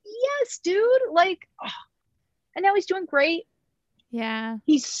was like, yes, dude. Like, oh. And now he's doing great. Yeah.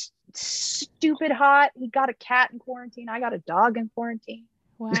 He's stupid hot. He got a cat in quarantine. I got a dog in quarantine.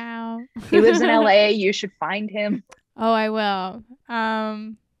 Wow. He lives in LA. You should find him. Oh, I will.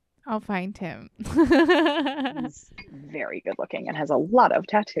 I'll find him. He's very good looking and has a lot of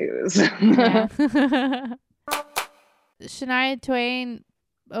tattoos. Yeah. Shania Twain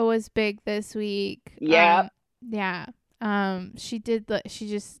was big this week. Yeah. Yeah. She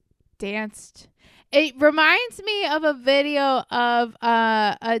just danced. It reminds me of a video of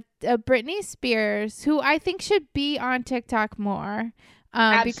a Britney Spears, who I think should be on TikTok more.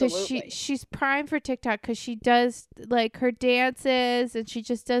 Because she's prime for TikTok because she does like her dances and she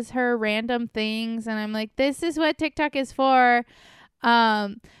just does her random things, and I'm like, this is what TikTok is for.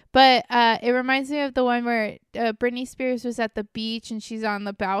 But it reminds me of the one where Britney Spears was at the beach and she's on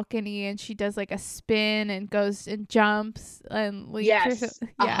the balcony and she does like a spin and goes and jumps and leaps. Yes,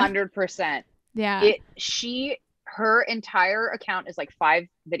 100%. Yeah. Her entire account is like 5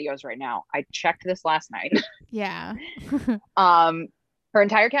 videos right now. I checked this last night. Yeah. Her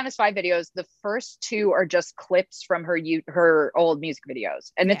entire account is 5 videos. The first 2 are just clips from her old music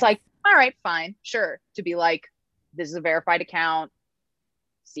videos. And it's like, all right, fine, sure. To be like, this is a verified account.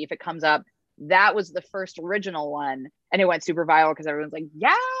 See if it comes up. That was the first original one. And it went super viral because everyone's like,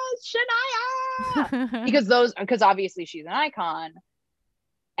 yes, Shania. because obviously she's an icon.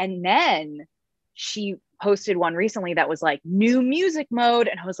 And then she posted one recently that was like new music mode.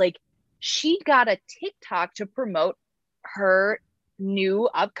 And I was like, she got a TikTok to promote her new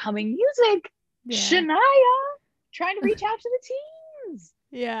upcoming music. Yeah. Shania trying to reach out to the teens.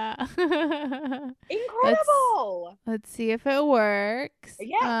 Yeah. Incredible. Let's see if it works.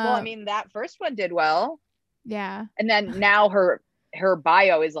 Yeah. Well, I mean, that first one did well. Yeah. And then now her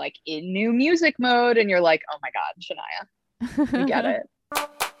bio is like in new music mode. And you're like, oh my God, Shania, you get it.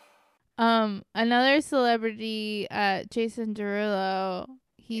 Another celebrity, Jason Derulo,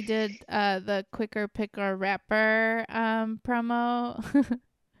 he did the Quicker Picker Rapper promo.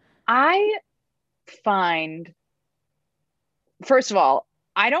 I find, first of all,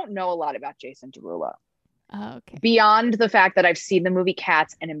 I don't know a lot about Jason Derulo. Oh, okay. Beyond the fact that I've seen the movie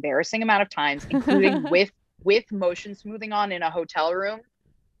Cats an embarrassing amount of times, including with motion smoothing on in a hotel room.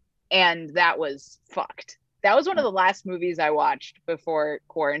 And that was fucked. That was one of the last movies I watched before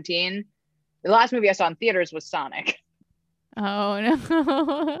quarantine. The last movie I saw in theaters was Sonic. Oh,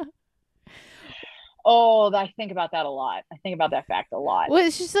 no. Oh, I think about that a lot. I think about that fact a lot. Well,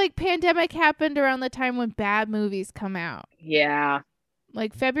 it's just like pandemic happened around the time when bad movies come out. Yeah.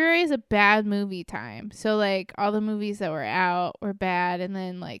 Like February is a bad movie time. So like all the movies that were out were bad. And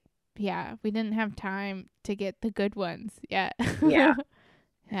then like, yeah, we didn't have time to get the good ones yet. Yeah.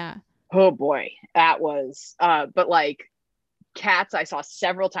 Yeah. Oh boy, that was but like Cats I saw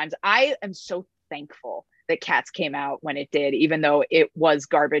several times. I am so thankful that Cats came out when it did, even though it was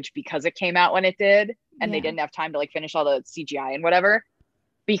garbage because it came out when it did and they didn't have time to like finish all the CGI and whatever,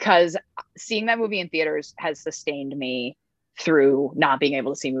 because seeing that movie in theaters has sustained me through not being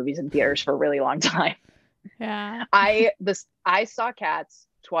able to see movies in theaters for a really long time. Yeah. I saw Cats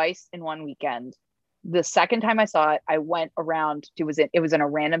twice in one weekend. The second time I saw it, I went around to it was in a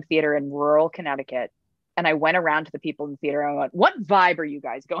random theater in rural Connecticut. And I went around to the people in the theater and I went, what vibe are you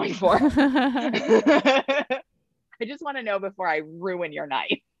guys going for? I just want to know before I ruin your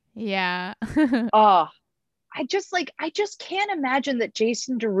night. Yeah. I just can't imagine that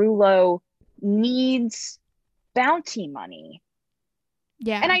Jason Derulo needs bounty money.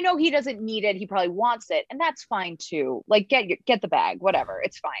 Yeah. And I know he doesn't need it. He probably wants it. And that's fine too. Like get the bag, whatever.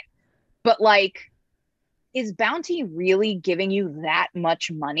 It's fine. But like, is bounty really giving you that much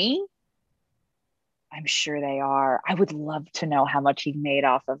money? I'm sure they are. I would love to know how much he made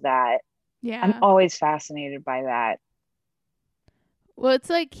off of that. Yeah. I'm always fascinated by that. Well, it's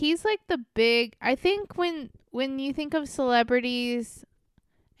like he's like the big, I think when you think of celebrities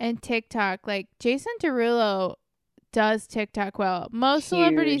and TikTok, like Jason Derulo does TikTok well. Most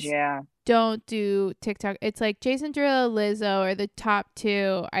celebrities don't do TikTok. It's like Jason Derulo, Lizzo are the top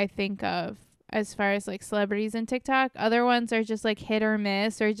two I think of as far as like celebrities in TikTok. Other ones are just like hit or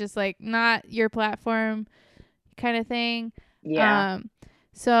miss or just like not your platform kind of thing. Yeah.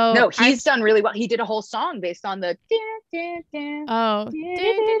 So no, he's done really well. He did a whole song based on the Savage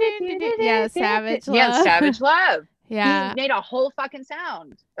Love. Yeah, Savage Love. Yeah. He made a whole fucking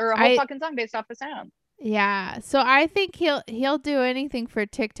sound or a whole fucking song based off the sound. Yeah. So I think he'll do anything for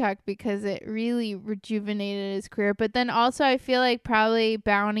TikTok because it really rejuvenated his career. But then also I feel like probably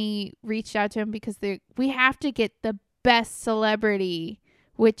Bounty reached out to him because we have to get the best celebrity,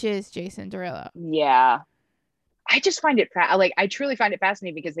 which is Jason Derulo. Yeah. I just find it I truly find it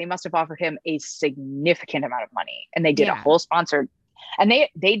fascinating because they must have offered him a significant amount of money and they did a whole sponsored, and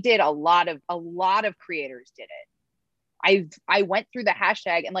they did a lot of creators did it. I went through the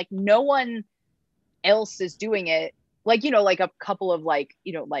hashtag and like no one else is doing it, like like a couple of like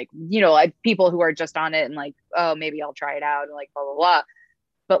people who are just on it and like, oh, maybe I'll try it out and like blah blah blah,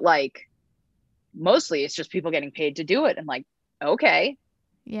 but like mostly it's just people getting paid to do it and like, okay,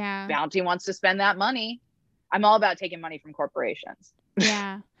 yeah, Bounty wants to spend that money. I'm all about taking money from corporations.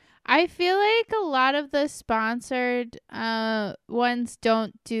 Yeah. I feel like a lot of the sponsored ones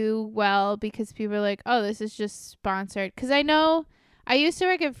don't do well because people are like, oh, this is just sponsored. Because I know I used to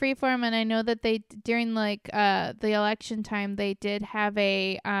work at Freeform and I know that they, during like the election time, they did have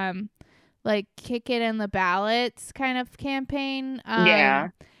a like kick it in the ballots kind of campaign. Yeah.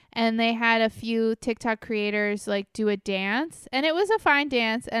 And they had a few TikTok creators like do a dance, and it was a fine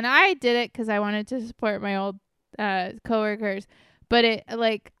dance, and I did it because I wanted to support my old coworkers. But it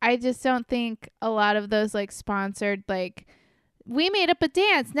like I just don't think a lot of those like sponsored like we made up a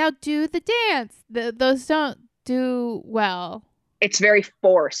dance, now do the dance. Those don't do well. It's very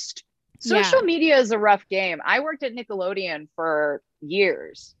forced. Social media is a rough game. I worked at Nickelodeon for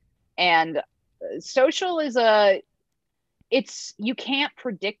years, and social is you can't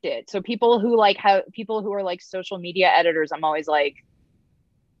predict it. So people who are like social media editors, I'm always like,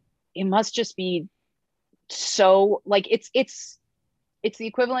 it must just be so like it's the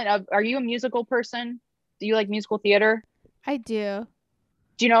equivalent of, are you a musical person? Do you like musical theater? I do.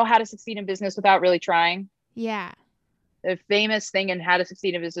 Do you know How to Succeed in Business Without Really Trying? Yeah. The famous thing in How to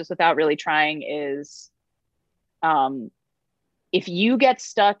Succeed in Business Without Really Trying is, um, if you get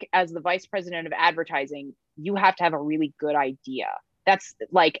stuck as the vice president of advertising, you have to have a really good idea. That's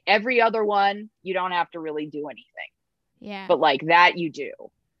like every other one, you don't have to really do anything. Yeah. But like that, you do.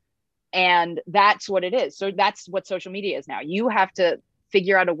 And that's what it is. So that's what social media is now. You have to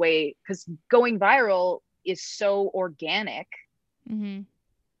figure out a way, because going viral is so organic Mm-hmm.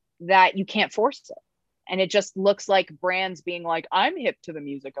 that you can't force it. And it just looks like brands being like, I'm hip to the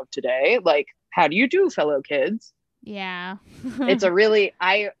music of today. Like, how do you do, fellow kids? Yeah. It's a really,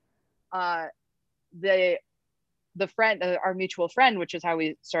 the friend, our mutual friend, which is how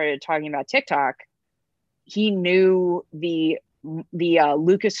we started talking about TikTok, he knew the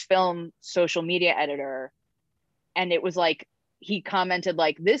Lucasfilm social media editor, and it was like, he commented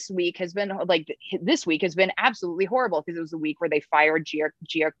like, this week has been absolutely horrible, because it was the week where they fired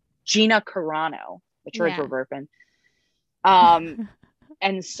Gina Carano, the church Yeah. verpin.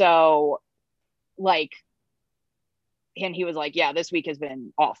 And so like, and he was like, yeah, this week has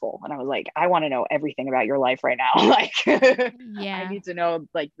been awful. And I was like, I want to know everything about your life right now. Like, I Yeah. need to know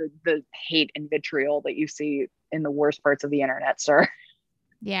like the hate and vitriol that you see in the worst parts of the internet, sir.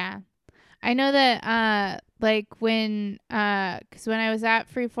 Yeah. I know that like when cuz when I was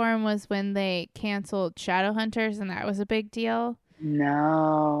at Freeform was when they canceled Shadowhunters, and that was a big deal.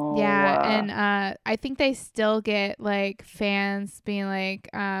 No. Yeah, and I think they still get like fans being like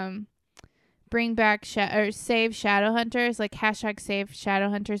bring back or save Shadowhunters, like hashtag save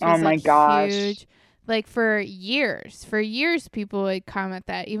Shadowhunters Oh was my like gosh. huge. Like for years people would comment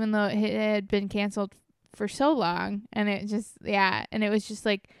that, even though it had been canceled for so long, and it just and it was just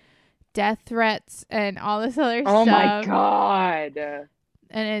like death threats and all this other Oh my stuff. God.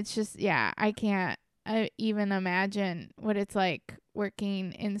 And it's just I can't even imagine what it's like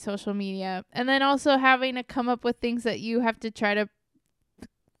working in social media, and then also having to come up with things that you have to try to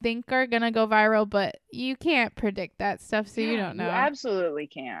think are gonna go viral, but you can't predict that stuff, so you don't know. You absolutely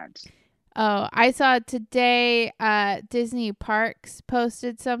can't. Oh, I saw today Disney Parks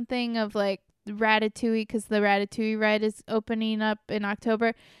posted something of like Ratatouille, because the Ratatouille ride is opening up in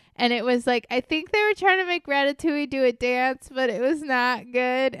October. And it was like, I think they were trying to make Ratatouille do a dance, but it was not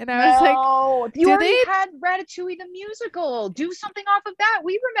good. And I was like, you already had Ratatouille the musical. Do something off of that.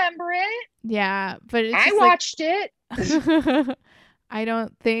 We remember it. Yeah, but it's I watched it. I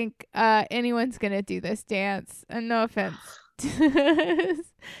don't think anyone's going to do this dance. And no offense.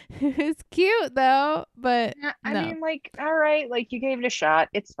 It's cute, though. But Yeah, I no. mean, like, all right, like, you gave it a shot.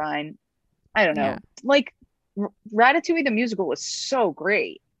 It's fine. I don't know. Yeah. Like, Ratatouille the musical was so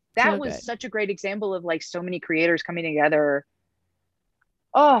great. That So was good. such a great example of like so many creators coming together.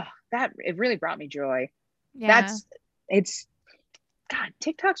 Oh, it really brought me joy. Yeah. God,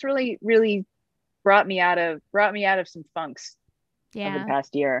 TikTok's really, really brought me out of some funks over the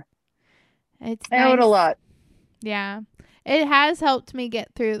past year. It's I owe it a lot. Yeah. It has helped me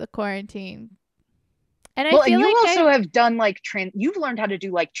get through the quarantine. And I Well, feel and you like also have done like you've learned how to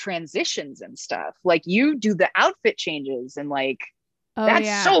do like transitions and stuff. Like you do the outfit changes and like,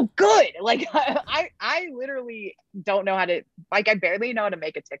 that's so good. Like I literally don't know how to, like, I barely know how to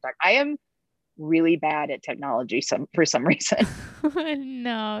make a TikTok. I am really bad at technology for some reason.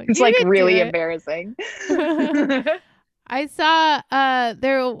 No. It's like really embarrassing. I saw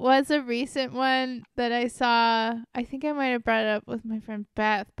there was a recent one that I saw. I think I might have brought it up with my friend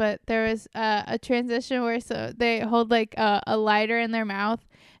Beth, but there was a transition where they hold like a lighter in their mouth,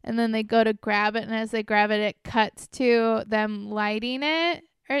 and then they go to grab it, and as they grab it, it cuts to them lighting it,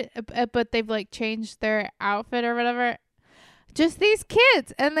 but they've like changed their outfit or whatever. Just these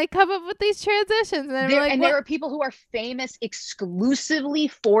kids, and they come up with these transitions, and there are people who are famous exclusively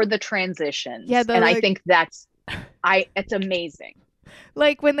for the transitions. Yeah, and I think it's amazing.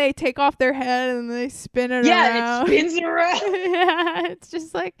 Like when they take off their head and they spin it around. Yeah, it spins around. Yeah, it's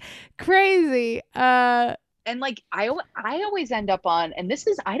just like crazy. And like I always end up on, and this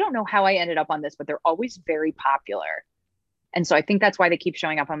is, I don't know how I ended up on this, but they're always very popular. And so I think that's why they keep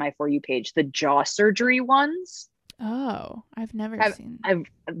showing up on my For You page, the jaw surgery ones. Oh, I've never seen.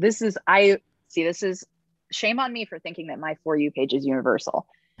 This is shame on me for thinking that my For You page is universal.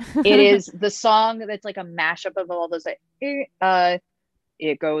 It is the song that's like a mashup of all those.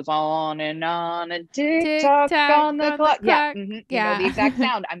 It goes on and tick tock on the clock. Yeah, mm-hmm. Yeah. You know the exact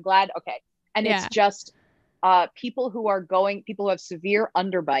sound. I'm glad. Okay, and it's just people who have severe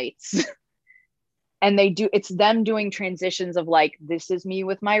underbites and it's them doing transitions of like, this is me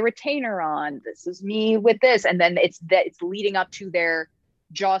with my retainer on, this is me with this, and then it's leading up to their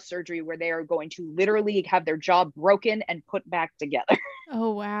jaw surgery where they are going to literally have their jaw broken and put back together.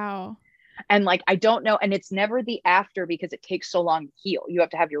 Oh, wow. And like, I don't know, and it's never the after because it takes so long to heal. You have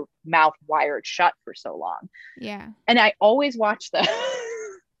to have your mouth wired shut for so long. Yeah. And I always watch them.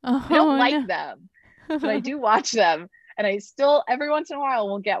 Oh, I don't like them, but I do watch them, and I still every once in a while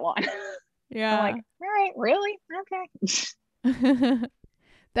will get one. Yeah. I'm like, all right, really? Okay.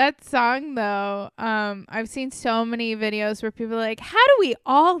 That song though, I've seen so many videos where people are like, how do we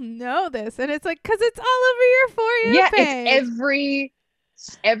all know this? And it's like, because it's all over your For You page.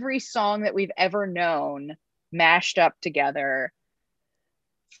 It's every song that we've ever known mashed up together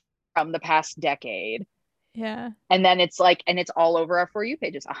from the past decade. Yeah. And then it's like, and it's all over our For You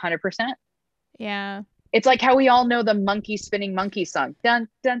pages, 100%. Yeah. It's like how we all know the monkey spinning monkey song. Dun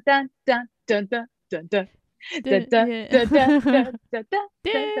dun dun dun dun dun dun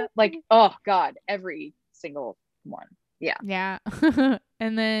dun. Like, oh God, every single one. Yeah. Yeah.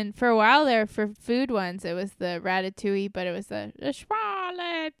 And then for a while there, for food ones, it was the Ratatouille, but it was the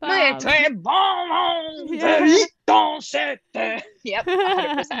Charlotte Bomb. Yeah. Yep,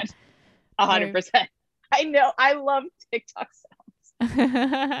 100%. 100%. I know. I love TikTok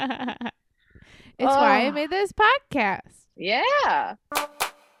sounds. It's why I made this podcast. Yeah.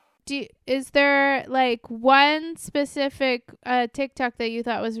 Is there like one specific TikTok that you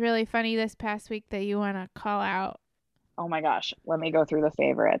thought was really funny this past week that you want to call out? Oh my gosh. Let me go through the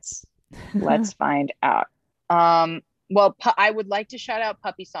favorites. Let's find out. Well, I would like to shout out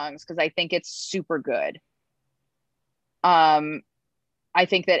Puppy Songs because I think it's super good. I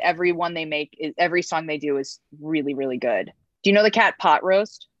think that every song they do is really, really good. Do you know the cat Pot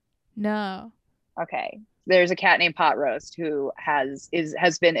Roast? No. Okay. There's a cat named Pot Roast who has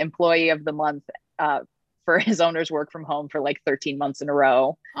been employee of the month for his owner's work from home for like 13 months in a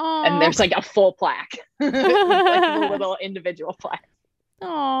row. Aww. And there's like a full plaque, like a little individual plaque.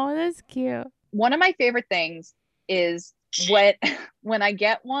 Oh, that's cute. One of my favorite things is when I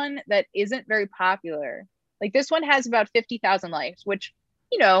get one that isn't very popular. Like this one has about 50,000 likes, which,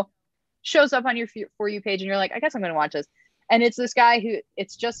 you know, shows up on your For You page and you're like, I guess I'm going to watch this. And it's this guy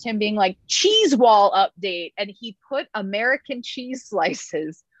it's just him being like, cheese wall update. And he put American cheese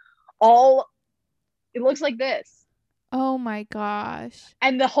slices it looks like this. Oh my gosh.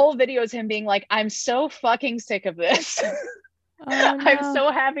 And the whole video is him being like, I'm so fucking sick of this. Oh, no. I'm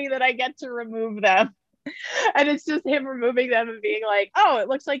so happy that I get to remove them. And it's just him removing them and being like, oh, it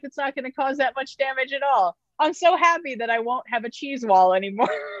looks like it's not going to cause that much damage at all. I'm so happy that I won't have a cheese wall anymore.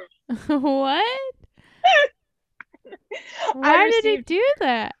 What? Why did he do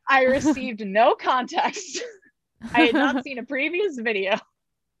that? I received no context. I had not seen a previous video.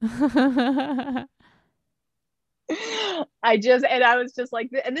 I was just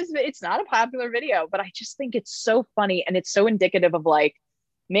like, and it's not a popular video, but I just think it's so funny and it's so indicative of like,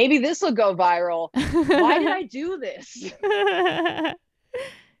 maybe this will go viral. Why did I do this?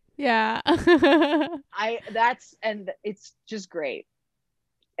 Yeah. And it's just great.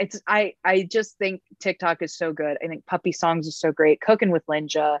 I just think TikTok is so good. I think Puppy Songs is so great. Cooking with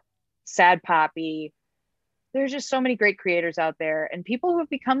Linja, Sad Poppy. There's just so many great creators out there and people who have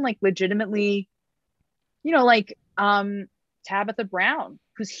become like legitimately, you know, like Tabitha Brown,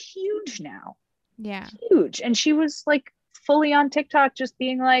 who's huge now. Yeah. Huge. And she was like fully on TikTok just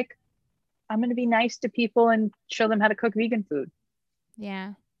being like, I'm going to be nice to people and show them how to cook vegan food.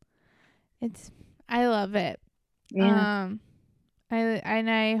 Yeah. I love it. Yeah.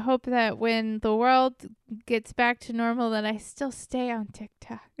 I hope that when the world gets back to normal that I still stay on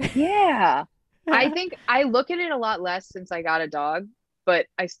TikTok. Yeah. I think I look at it a lot less since I got a dog, but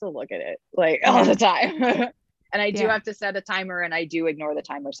I still look at it like all the time. And I do have to set a timer and I do ignore the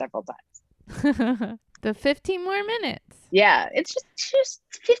timer several times. The 15 more minutes. Yeah. It's just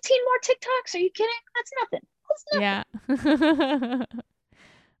 15 more TikToks. Are you kidding? That's nothing. Yeah.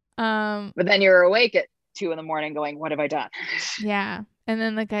 But then you're awake at 2 a.m. going, what have I done? Yeah. And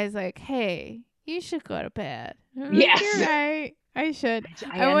then the guy's like, hey, you should go to bed. Yes. You're right. I should.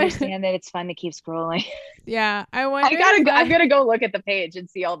 I understand that it's fun to keep scrolling. Yeah. I wonder. I'm gonna go look at the page and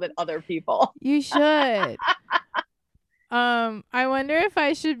see all the other people. You should. I wonder if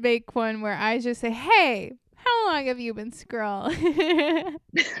I should make one where I just say, hey, how long have you been scrolling?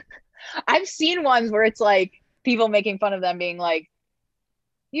 I've seen ones where it's like people making fun of them being like,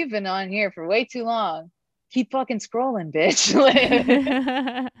 you've been on here for way too long. Keep fucking scrolling, bitch.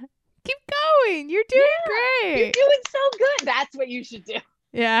 Keep going. You're doing great. You're doing so good. That's what you should do.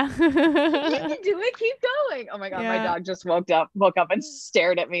 Yeah. You can do it. Keep going. Oh my God. My Yeah. dog just woke up and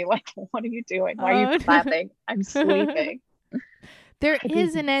stared at me like, what are you doing? Why are Oh, you no. clapping? I'm sleeping. There Hi,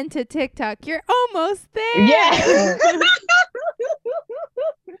 is baby. an end to TikTok. You're almost there. Yeah.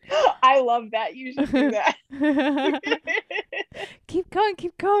 I love that. You should do that. Keep going,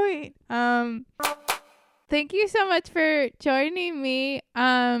 keep going. Thank you so much for joining me.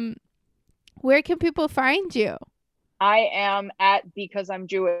 Where can people find you? I am at Because I'm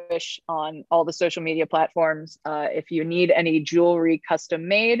Jewish on all the social media platforms. If you need any jewelry custom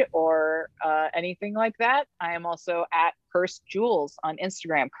made or anything like that, I am also at Cursed Jewels on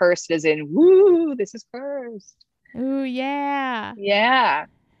Instagram. Cursed as in, woo, this is cursed. Ooh, yeah. Yeah.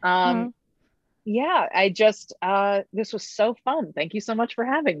 Uh-huh. Yeah, I just, this was so fun. Thank you so much for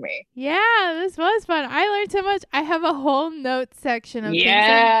having me. Yeah, this was fun. I learned so much. I have a whole note section of things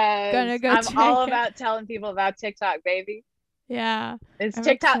Yes. I'm gonna go I'm check all out. about telling people about TikTok, baby. Yeah. It's I'm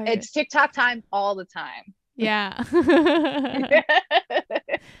TikTok. excited. It's TikTok time all the time. Yeah.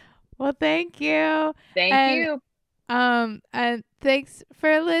 Well, thank you. Thank And- you. And thanks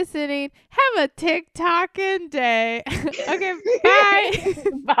for listening. Have a TikToking day. Okay, bye.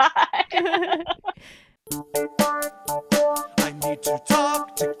 Bye. I need to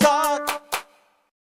talk, TikTok.